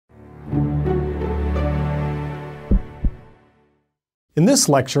In this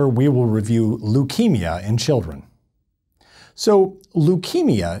lecture, we will review leukemia in children. So,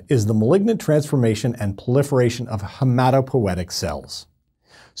 leukemia is the malignant transformation and proliferation of hematopoietic cells.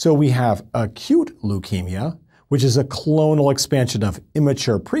 So we have acute leukemia, which is a clonal expansion of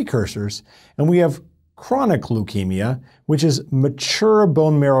immature precursors, and we have chronic leukemia, which is mature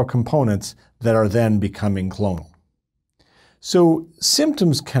bone marrow components that are then becoming clonal. So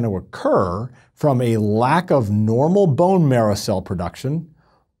symptoms can occur from a lack of normal bone marrow cell production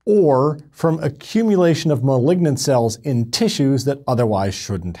or from accumulation of malignant cells in tissues that otherwise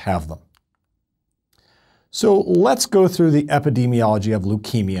shouldn't have them. So let's go through the epidemiology of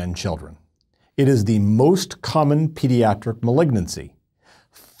leukemia in children. It is the most common pediatric malignancy.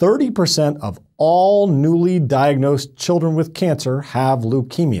 30% of all newly diagnosed children with cancer have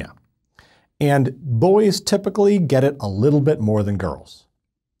leukemia. And boys typically get it a little bit more than girls.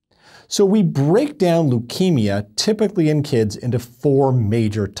 So we break down leukemia typically in kids into 4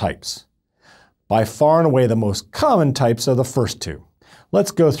 major types. By far and away the most common types are the first 2.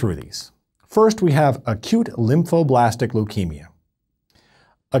 Let's go through these. First, we have acute lymphoblastic leukemia.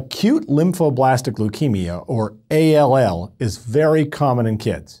 Acute lymphoblastic leukemia, or ALL, is very common in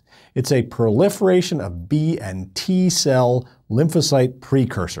kids. It's a proliferation of B and T cell lymphocyte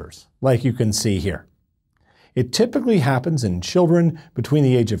precursors, like you can see here. It typically happens in children between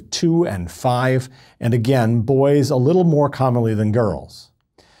the age of 2 and 5, and again, boys a little more commonly than girls.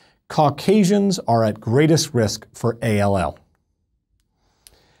 Caucasians are at greatest risk for ALL.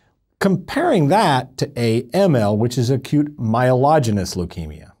 Comparing that to AML, which is acute myelogenous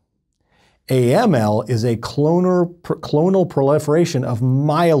leukemia. AML is a clonal proliferation of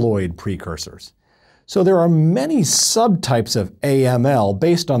myeloid precursors. So there are many subtypes of AML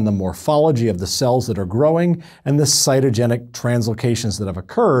based on the morphology of the cells that are growing and the cytogenic translocations that have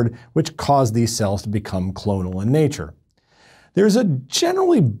occurred, which cause these cells to become clonal in nature. There's a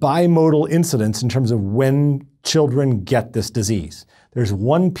generally bimodal incidence in terms of when children get this disease. There's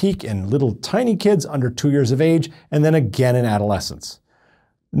one peak in little tiny kids under 2 years of age, and then again in adolescence.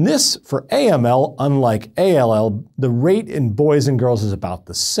 And this, for AML, unlike ALL, the rate in boys and girls is about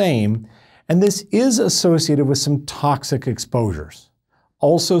the same, and this is associated with some toxic exposures.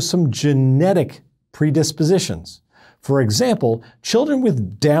 Also some genetic predispositions. For example, children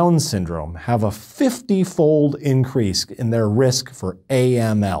with Down syndrome have a 50-fold increase in their risk for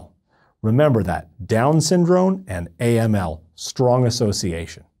AML. Remember that, Down syndrome and AML, strong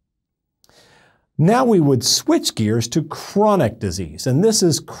association. Now we would switch gears to chronic disease, and this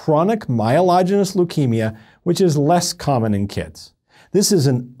is chronic myelogenous leukemia, which is less common in kids. This is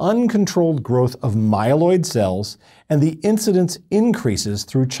an uncontrolled growth of myeloid cells, and the incidence increases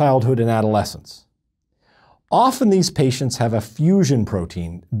through childhood and adolescence. Often these patients have a fusion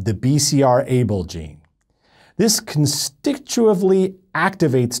protein, the BCR-ABL gene. This constitutively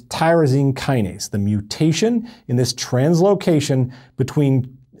activates tyrosine kinase. The mutation in this translocation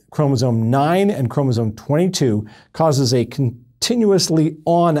between chromosome 9 and chromosome 22 causes a continuously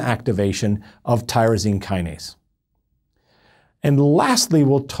on activation of tyrosine kinase. And lastly,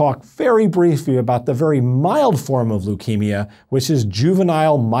 we'll talk very briefly about the very mild form of leukemia, which is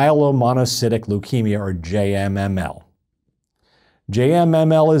juvenile myelomonocytic leukemia, or JMML.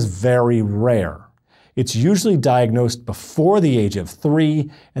 JMML is very rare. It's usually diagnosed before the age of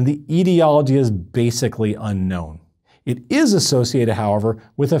 3, and the etiology is basically unknown. It is associated, however,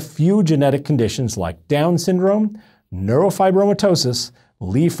 with a few genetic conditions like Down syndrome, neurofibromatosis,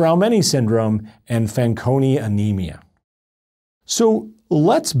 Li-Fraumeni syndrome, and Fanconi anemia. So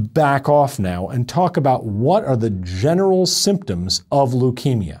let's back off now and talk about what are the general symptoms of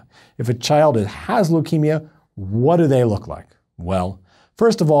leukemia. If a child has leukemia, what do they look like? Well,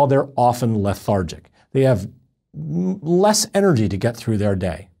 first of all, they're often lethargic. They have less energy to get through their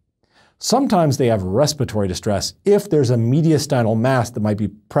day. Sometimes they have respiratory distress if there's a mediastinal mass that might be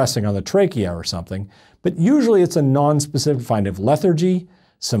pressing on the trachea or something, but usually it's a non-specific find of lethargy,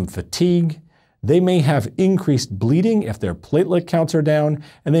 some fatigue. They may have increased bleeding if their platelet counts are down,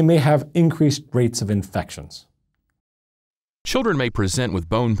 and they may have increased rates of infections. Children may present with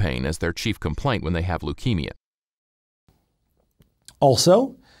bone pain as their chief complaint when they have leukemia.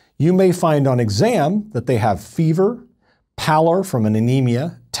 Also, you may find on exam that they have fever, pallor from an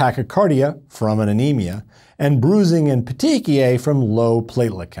anemia, tachycardia from an anemia, and bruising and petechiae from low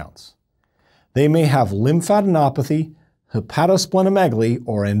platelet counts. They may have lymphadenopathy, hepatosplenomegaly,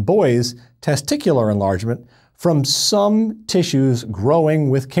 or in boys, testicular enlargement from some tissues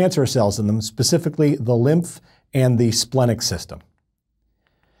growing with cancer cells in them, specifically the lymph and the splenic system.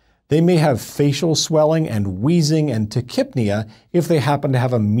 They may have facial swelling and wheezing and tachypnea if they happen to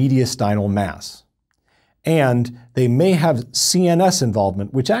have a mediastinal mass. And they may have CNS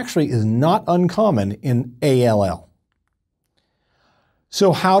involvement, which actually is not uncommon in ALL.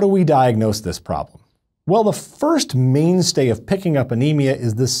 So how do we diagnose this problem? Well, the first mainstay of picking up anemia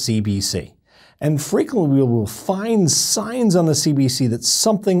is the CBC. And frequently we will find signs on the CBC that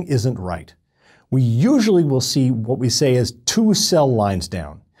something isn't right. We usually will see what we say as 2 cell lines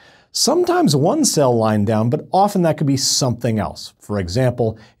down. Sometimes 1 cell line down, but often that could be something else. For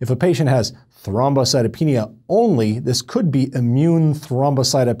example, if a patient has thrombocytopenia only, this could be immune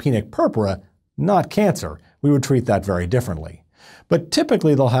thrombocytopenic purpura, not cancer. We would treat that very differently. But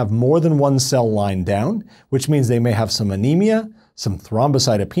typically they'll have more than 1 cell line down, which means they may have some anemia, some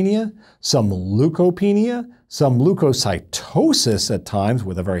thrombocytopenia, some leukopenia, some leukocytosis at times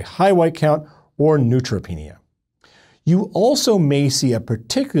with a very high white count, or neutropenia. You also may see a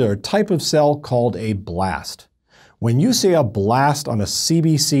particular type of cell called a blast. When you see a blast on a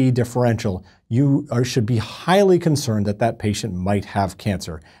CBC differential, you should be highly concerned that that patient might have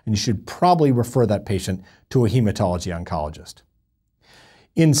cancer, and you should probably refer that patient to a hematology oncologist.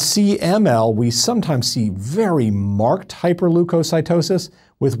 In CML, we sometimes see very marked hyperleukocytosis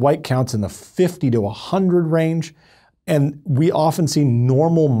with white counts in the 50 to 100 range, and we often see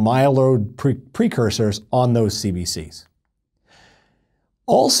normal myeloid precursors on those CBCs.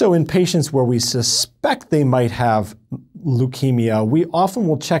 Also, in patients where we suspect they might have leukemia, we often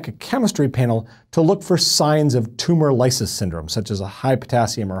will check a chemistry panel to look for signs of tumor lysis syndrome, such as a high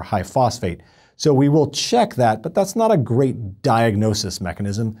potassium or high phosphate. So we will check that, but that's not a great diagnosis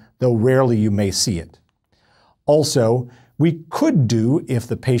mechanism, though rarely you may see it. Also, we could do, if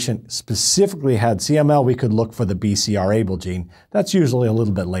the patient specifically had CML, we could look for the BCR-ABL gene. That's usually a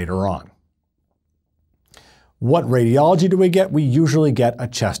little bit later on. What radiology do we get? We usually get a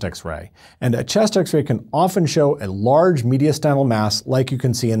chest X-ray. And a chest X-ray can often show a large mediastinal mass like you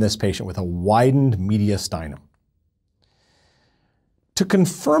can see in this patient with a widened mediastinum. To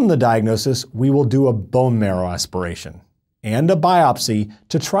confirm the diagnosis, we will do a bone marrow aspiration and a biopsy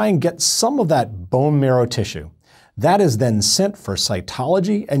to try and get some of that bone marrow tissue. That is then sent for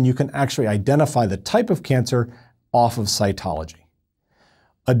cytology, and you can actually identify the type of cancer off of cytology.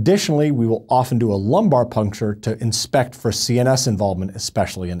 Additionally, we will often do a lumbar puncture to inspect for CNS involvement,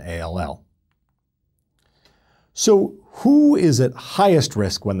 especially in ALL. So who is at highest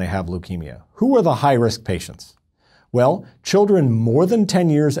risk when they have leukemia? Who are the high-risk patients? Well, children more than 10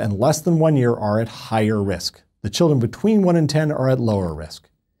 years and less than 1 year are at higher risk. The children between 1 and 10 are at lower risk.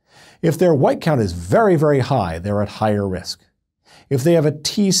 If their white count is very, very high, they're at higher risk. If they have a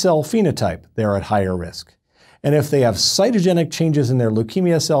T cell phenotype, they're at higher risk. And if they have cytogenic changes in their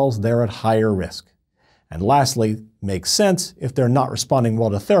leukemia cells, they're at higher risk. And lastly, makes sense, if they're not responding well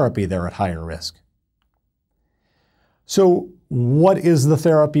to therapy, they're at higher risk. So what is the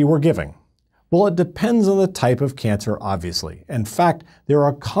therapy we're giving? Well, it depends on the type of cancer, obviously. In fact, there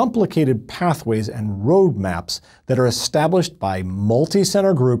are complicated pathways and roadmaps that are established by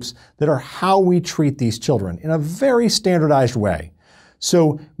multi-center groups that are how we treat these children in a very standardized way.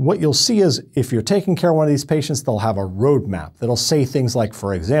 So what you'll see is if you're taking care of one of these patients, they'll have a roadmap that'll say things like,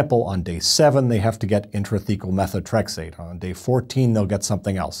 for example, on day 7, they have to get intrathecal methotrexate. On day 14, they'll get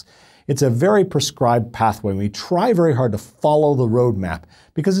something else. It's a very prescribed pathway. We try very hard to follow the roadmap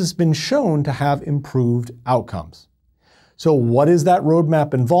because it's been shown to have improved outcomes. So what does that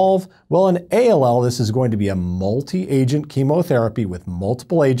roadmap involve? Well, in ALL, this is going to be a multi-agent chemotherapy with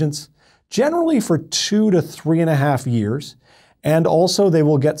multiple agents, generally for 2 to 3.5 years. And also they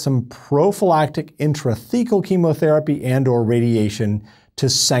will get some prophylactic intrathecal chemotherapy and or radiation to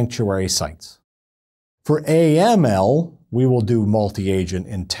sanctuary sites. For AML, we will do multi-agent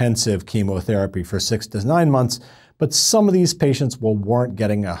intensive chemotherapy for 6 to 9 months, but some of these patients will warrant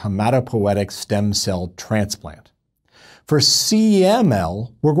getting a hematopoietic stem cell transplant. For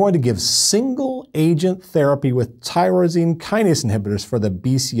CML, we're going to give single-agent therapy with tyrosine kinase inhibitors for the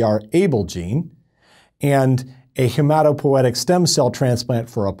BCR-ABL gene and a hematopoietic stem cell transplant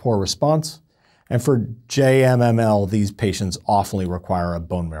for a poor response. And for JMML, these patients often require a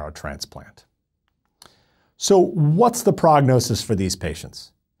bone marrow transplant. So what's the prognosis for these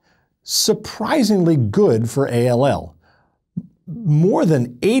patients? Surprisingly good for ALL. More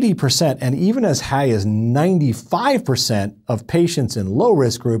than 80% and even as high as 95% of patients in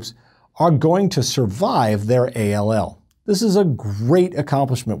low-risk groups are going to survive their ALL. This is a great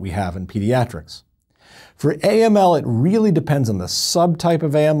accomplishment we have in pediatrics. For AML, it really depends on the subtype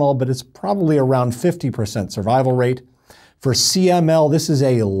of AML, but it's probably around 50% survival rate. For CML, this is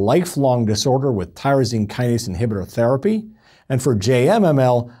a lifelong disorder with tyrosine kinase inhibitor therapy. And for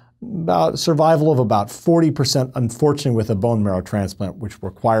JMML, about survival of about 40%, unfortunately, with a bone marrow transplant, which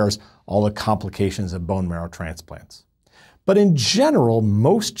requires all the complications of bone marrow transplants. But in general,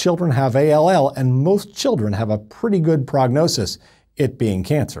 most children have ALL, and most children have a pretty good prognosis, it being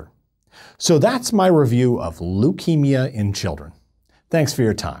cancer. So that's my review of leukemia in children. Thanks for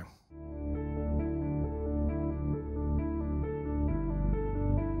your time.